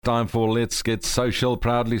Time for Let's Get Social,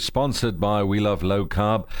 proudly sponsored by We Love Low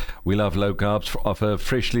Carb. We Love Low Carbs offer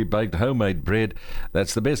freshly baked homemade bread.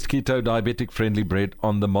 That's the best keto diabetic friendly bread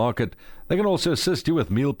on the market. They can also assist you with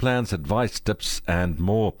meal plans, advice, tips and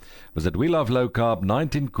more. Visit We Love Low Carb,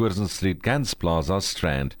 19 Curzon Street, Gans Plaza,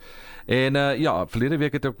 Strand. En verlede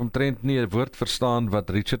week het ek omtrent nie 'n woord verstaan wat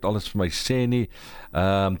Richard alles vir my sê nie.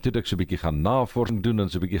 Toe het ek so 'n bietjie gaan navorsing doen en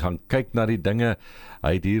so 'n bietjie gaan kyk na die dinge.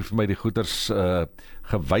 Hy het hier vir my die goeters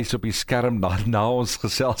gewys op die skerm na ons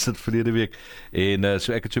gesels het verlede week. En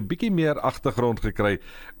so ek het so 'n bietjie meer agtergrond gekry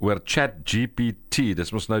oor ChatGPT.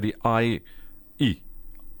 Dis mos nou die AI.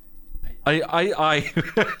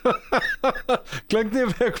 Klink nie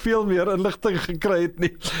of ek veel meer inligting gekry het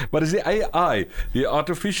nie, maar dis die AI, die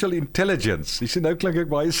Artificial Intelligence. Jy sien, nou klink ek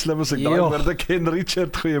baie slim as ek daai woorde ken.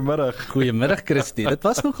 Richard, goeiemiddag. Goeiemiddag, Christie. Dit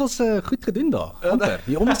was nogals goed gedoen daar. Amper,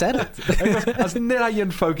 jy almost had it. As net daai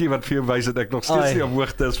een foutjie wat vir jou wys dat ek nog steeds nie op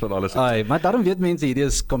hoogte is van alles. Maar daarom weet mense, hierdie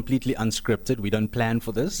is completely unscripted. We don't plan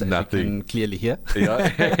for this, as you can clearly hear.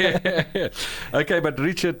 Okay, but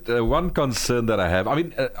Richard, one concern that I have,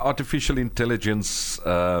 artificial intelligence,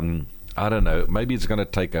 I don't know, maybe it's going to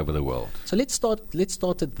take over the world. So let's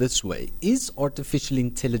start it this way. Is artificial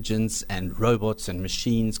intelligence and robots and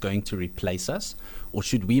machines going to replace us, or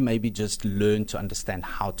should we maybe just learn to understand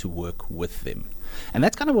how to work with them? And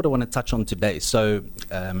that's kind of what I want to touch on today. So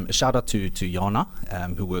a shout out to Jana,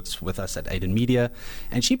 who works with us at Aiden Media,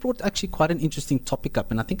 and she brought actually quite an interesting topic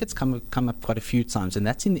up, and I think it's come up quite a few times, and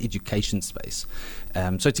that's in the education space.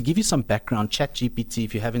 So to give you some background, ChatGPT,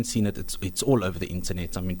 if you haven't seen it, it's all over the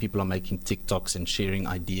internet. I mean, people are making TikToks and sharing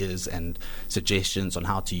ideas and suggestions on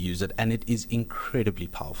how to use it, and it is incredibly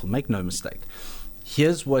powerful. Make no mistake.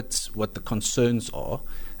 Here's what the concerns are.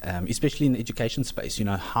 Especially in the education space,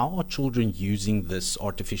 how are children using this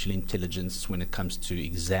artificial intelligence when it comes to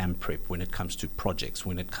exam prep, when it comes to projects,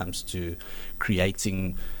 when it comes to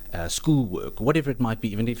creating schoolwork, whatever it might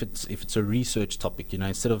be, even if it's a research topic,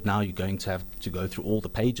 instead of now you're going to have to go through all the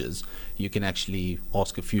pages, you can actually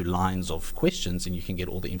ask a few lines of questions and you can get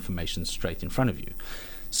all the information straight in front of you.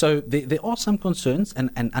 So there are some concerns, and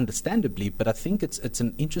understandably, but I think it's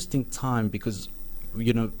an interesting time because,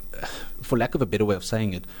 for lack of a better way of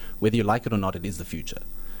saying it, whether you like it or not, it is the future.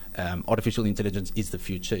 Artificial intelligence is the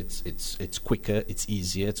future. It's quicker, it's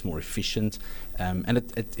easier, it's more efficient, and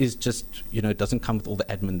it is just, it doesn't come with all the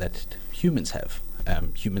admin that humans have.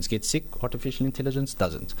 Humans get sick, artificial intelligence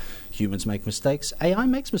doesn't. Humans make mistakes, AI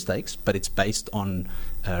makes mistakes, but it's based on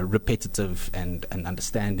repetitive and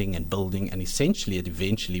understanding and building, and essentially it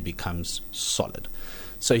eventually becomes solid.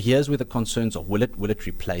 So here's where the concerns are. Will it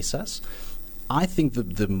replace us? I think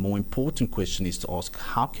the more important question is to ask,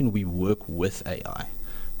 how can we work with AI?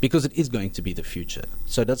 Because it is going to be the future.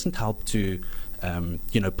 So it doesn't help to,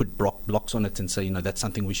 put blocks on it and say, that's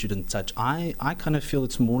something we shouldn't touch. I kind of feel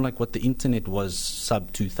it's more like what the internet was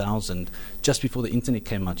sub 2000, just before the internet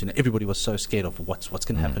came out. Everybody was so scared of what's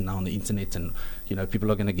going to happen now on the internet, and people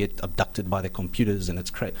are going to get abducted by their computers, and it's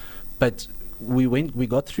crazy. But we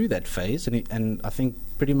got through that phase, and I think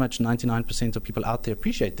pretty much 99% of people out there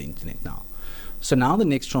appreciate the internet now. So now the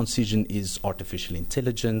next transition is artificial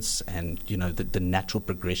intelligence and, the natural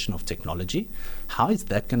progression of technology. How is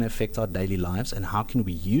that going to affect our daily lives, and how can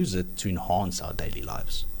we use it to enhance our daily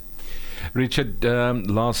lives? Richard,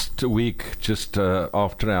 last week, just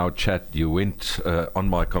after our chat, you went on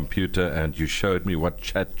my computer and you showed me what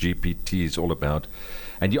ChatGPT is all about.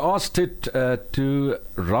 And you asked it to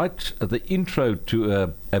write the intro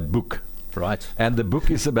to a book. Right. And the book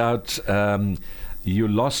is about... you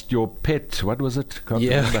lost your pet. What was it? Can't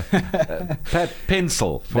remember. Pet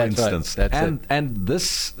pencil, for instance. Right. That's it. And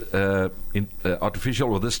this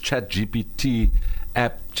artificial, or this ChatGPT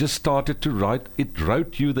app just started to write. It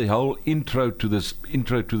wrote you the whole intro to this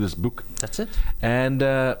book. That's it. And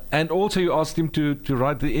also you asked him to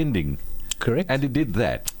write the ending. Correct. And he did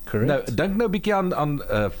that. Correct. Nou, dink nou 'n bietjie aan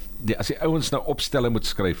as die ouens nou opstelle moet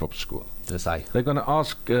skryf op skool. Dis hy. They're going to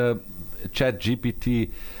ask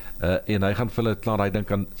ChatGPT. En hy gaan vir hulle klaar daai ding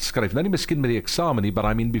kan skryf. Nou nie miskien met die eksamen nie, but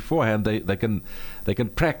I mean beforehand they can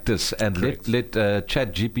practice and let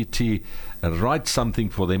ChatGPT write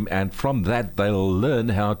something for them, and from that they'll learn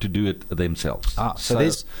how to do it themselves. So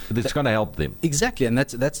it's going to help them. Exactly, and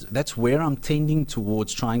that's where I'm tending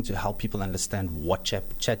towards trying to help people understand what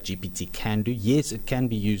ChatGPT can do. Yes, it can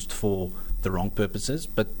be used for the wrong purposes,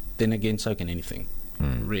 but then again, so can anything.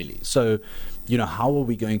 Really. So, how are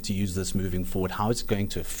we going to use this moving forward? How is it going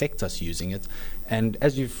to affect us using it? And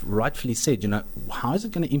as you've rightfully said, how is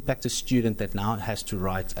it going to impact a student that now has to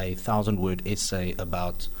write a 1,000-word essay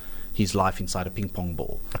about, his life inside a ping pong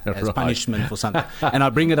ball as Right. punishment for something. And I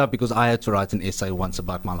bring it up because I had to write an essay once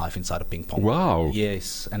about my life inside a ping pong ball. Wow.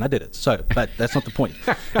 Yes, and I did it. So, but that's not the point.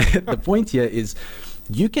 The point here is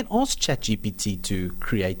you can ask ChatGPT to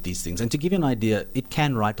create these things. And to give you an idea, it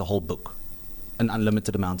can write a whole book. An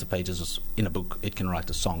unlimited amount of pages in a book. It can write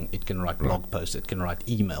a song. It can write blog posts. It can write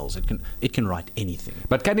emails. It can write anything.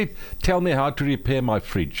 But can it tell me how to repair my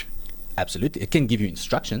fridge? Absolutely. It can give you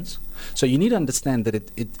instructions. So you need to understand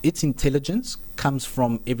that its intelligence comes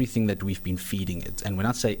from everything that we've been feeding it. And when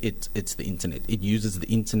I say it's the internet. It uses the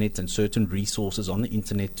internet and certain resources on the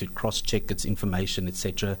internet to cross-check its information,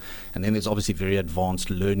 etc. And then there's obviously very advanced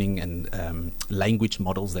learning and language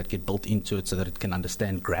models that get built into it so that it can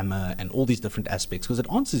understand grammar and all these different aspects, because it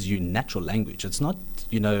answers you in natural language. It's not,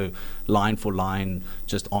 line for line,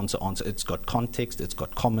 just answer. It's got context, it's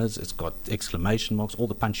got commas, it's got exclamation marks, all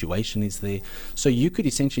the punctuation is there. So you could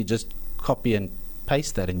essentially just copy and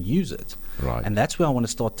paste that and use it. Right. And that's where I want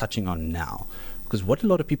to start touching on now. Because what a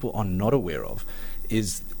lot of people are not aware of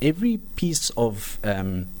is every piece of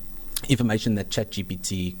information that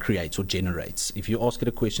ChatGPT creates or generates. If you ask it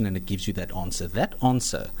a question and it gives you that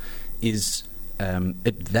answer is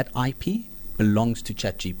that IP belongs to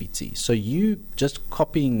ChatGPT. So you just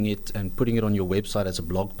copying it and putting it on your website as a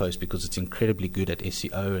blog post because it's incredibly good at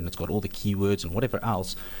SEO and it's got all the keywords and whatever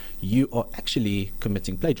else, you are actually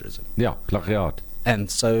committing plagiarism. Yeah, plagiaat.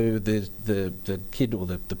 And so the kid or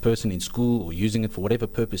the person in school or using it for whatever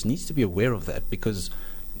purpose needs to be aware of that, because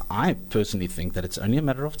I personally think that it's only a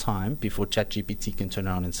matter of time before ChatGPT can turn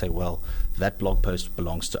around and say, well, that blog post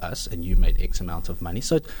belongs to us and you made X amount of money.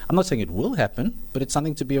 So I'm not saying it will happen, but it's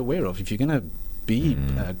something to be aware of. If you're going to be,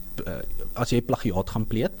 as jy plagiaat gaan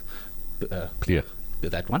pleeg, Pleeg.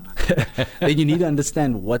 that one, then you need to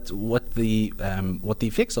understand what the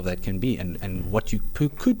effects of that can be and what you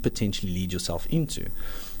could potentially lead yourself into.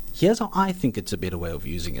 Here's how I think it's a better way of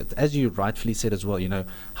using it. As you rightfully said as well,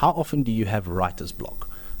 how often do you have writer's block?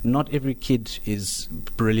 Not every kid is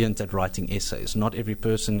brilliant at writing essays. Not every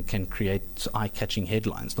person can create eye-catching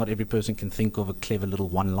headlines. Not every person can think of a clever little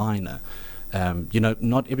one-liner.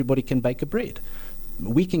 Not everybody can bake a bread.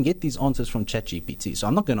 We can get these answers from ChatGPT. So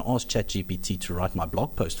I'm not going to ask ChatGPT to write my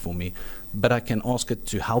blog post for me, but I can ask it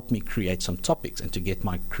to help me create some topics and to get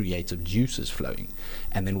my creative juices flowing.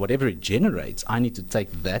 And then whatever it generates, I need to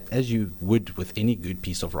take that, as you would with any good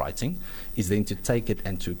piece of writing, is then to take it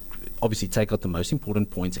and to obviously take out the most important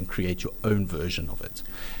points and create your own version of it.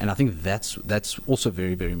 And I think that's also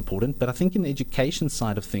very, very important. But I think in the education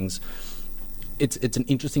side of things, it's an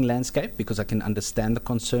interesting landscape because I can understand the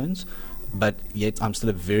concerns, but yet I'm still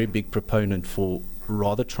a very big proponent for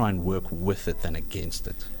rather try and work with it than against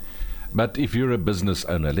it. But if you're a business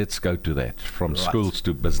owner, let's go to that, from Right. schools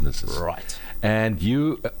to businesses. Right. And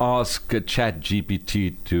you ask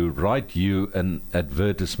ChatGPT to write you an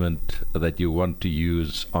advertisement that you want to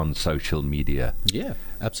use on social media. Yeah,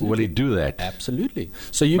 absolutely. Will he do that? Absolutely.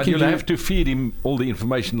 So you But can you'll have to feed him all the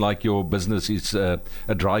information, like your business is a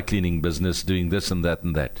dry cleaning business doing this and that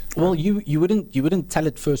and that. Well, you wouldn't tell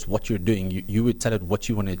it first what you're doing. You would tell it what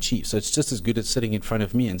you want to achieve. So it's just as good as sitting in front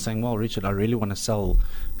of me and saying, "Well, Richard, I really want to sell,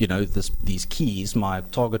 these keys. My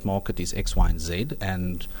target market is X, Y, and Z,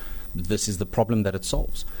 and this is the problem that it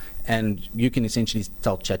solves." And you can essentially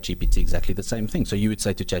tell ChatGPT exactly the same thing. So you would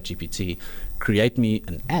say to ChatGPT, "Create me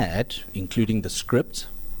an ad, including the script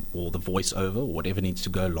or the voiceover or whatever needs to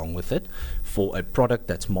go along with it, for a product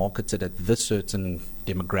that's marketed at this certain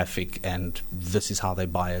demographic, and this is how they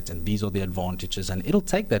buy it, and these are the advantages." And it'll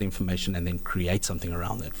take that information and then create something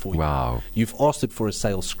around that for you. Wow. You've asked it for a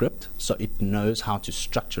sales script, so it knows how to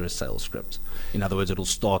structure a sales script. In other words, it'll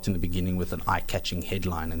start in the beginning with an eye-catching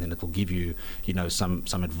headline, and then it'll give you,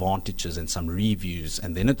 some advantages and some reviews,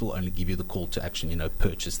 and then it will only give you the call to action,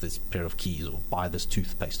 purchase this pair of keys or buy this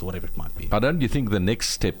toothpaste or whatever it might be. But don't you think the next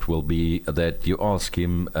step will be that you ask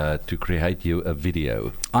him to create you a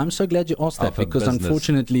video? I'm so glad you asked that, Of a because business.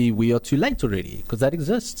 Unfortunately we are too late already, because that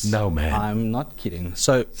exists. No, man. I'm not kidding.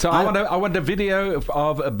 So I want a video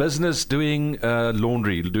of a business doing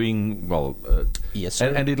laundry, Yes,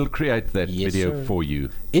 sir. and it'll create that Yes, video sir. for you.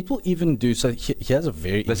 It will even do so. Here's a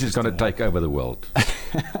very This is going to interesting take over the world. one.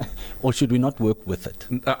 Or should we not work with it?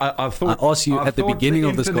 I thought. I asked you at the thought beginning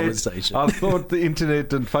of this internet- conversation. I thought the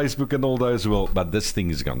internet and Facebook and all those will, but this thing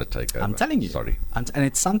is going to take over. I'm telling you. Sorry. And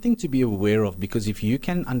it's something to be aware of, because if you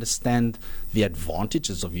can understand the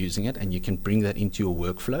advantages of using it and you can bring that into your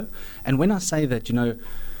workflow. And when I say that,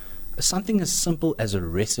 something as simple as a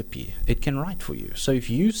recipe, it can write for you. So if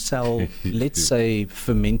you sell, let's say,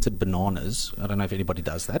 fermented bananas, I don't know if anybody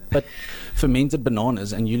does that, but fermented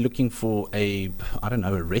bananas, and you're looking for a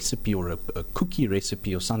recipe or a cookie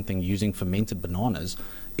recipe or something using fermented bananas,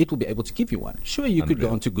 it will be able to give you one. Sure, you could go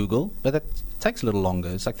onto Google, but that takes a little longer.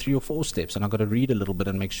 It's like 3 or 4 steps, and I've got to read a little bit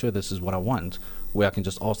and make sure this is what I want, where I can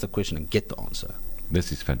just ask the question and get the answer.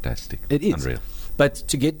 This is fantastic. It is. Unreal. But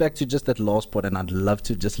to get back to just that last part, and I'd love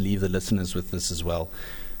to just leave the listeners with this as well.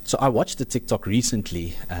 So I watched a TikTok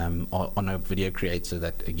recently on a video creator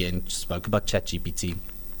that, again, spoke about ChatGPT.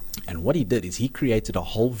 And what he did is he created a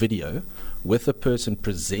whole video with a person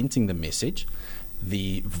presenting the message.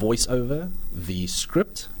 The voiceover, the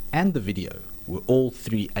script, and the video were all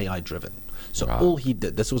 3 AI driven. So all he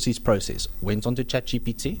did, this was his process, went onto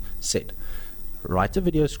ChatGPT, said, write a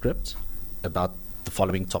video script about the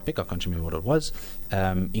following topic, I can't remember what it was,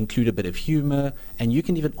 include a bit of humor, and you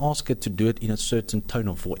can even ask it to do it in a certain tone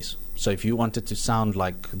of voice. So if you want it to sound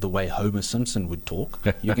like the way Homer Simpson would talk,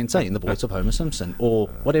 you can say in the voice of Homer Simpson, or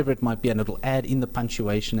whatever it might be, and it'll add in the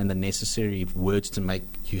punctuation and the necessary words to make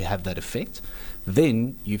you have that effect.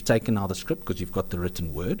 Then you've taken now the script, because you've got the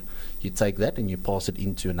written word. You take that and you pass it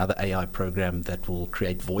into another AI program that will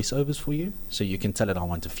create voiceovers for you. So you can tell it, I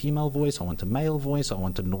want a female voice, I want a male voice, I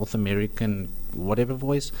want a North American whatever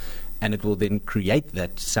voice, and it will then create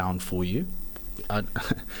that sound for you.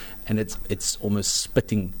 And it's almost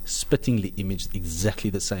spittingly imaged exactly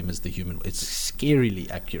the same as the human. It's scarily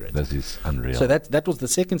accurate. This is unreal. So that was the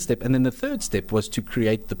second step. And then the third step was to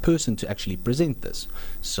create the person to actually present this.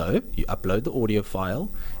 So you upload the audio file,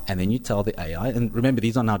 and then you tell the AI, and remember,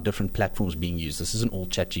 these are now different platforms being used. This isn't all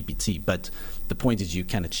ChatGPT, but the point is you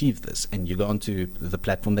can achieve this. And you go onto the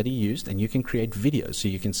platform that he used, and you can create videos. So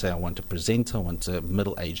you can say, I want a presenter, I want a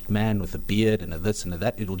middle-aged man with a beard and a this and a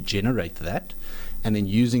that. It will generate that. And then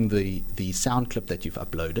using the sound clip that you've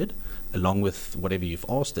uploaded, along with whatever you've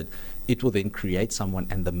asked it, it will then create someone,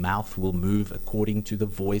 and the mouth will move according to the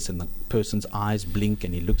voice, and the person's eyes blink,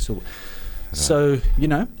 and he looks so... So, I'm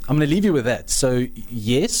going to leave you with that. So,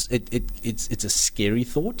 yes, it's a scary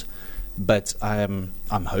thought, but I'm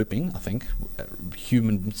hoping, I think,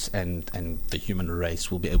 humans and the human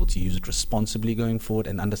race will be able to use it responsibly going forward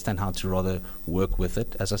and understand how to rather work with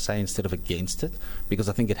it, as I say, instead of against it, because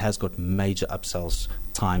I think it has got major upsells,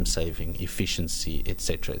 time saving, efficiency,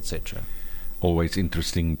 etc., etc. Always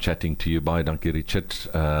interesting chatting to you. Baie dankie, Richard.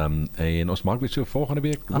 En ons maak weer so volgende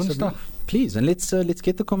week Woensdag. Please, and let's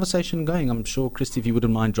get the conversation going. I'm sure, Christy, if you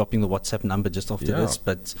wouldn't mind dropping the WhatsApp number just after this,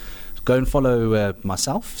 but go and follow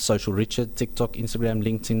myself, Social Richard, TikTok, Instagram,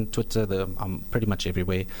 LinkedIn, Twitter. I'm pretty much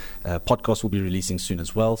everywhere. Podcast will be releasing soon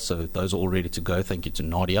as well, so those are all ready to go. Thank you to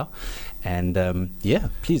Nadia. And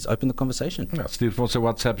please open the conversation. Ja, stuur vir ons 'n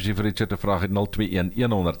WhatsApp as jy vir Richard 'n vraag het, 021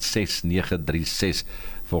 100 6936.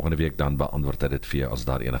 Volgende week dan beantwoord hy dit vir jou as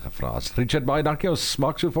daar enige vrae is. Richard, baie dankie. Ons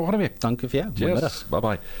maak so volgende week. Dankie vir jou. Yes,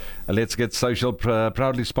 bye-bye. And let's get social,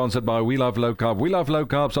 proudly sponsored by We Love Low Carb. We Love Low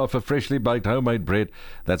Carbs offer freshly baked homemade bread.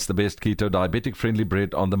 That's the best keto diabetic friendly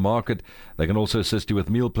bread on the market. They can also assist you with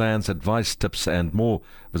meal plans, advice, tips and more.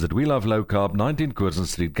 Visit We Love Low Carb, 19 Curzon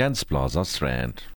Street, Gans Plaza, Strand.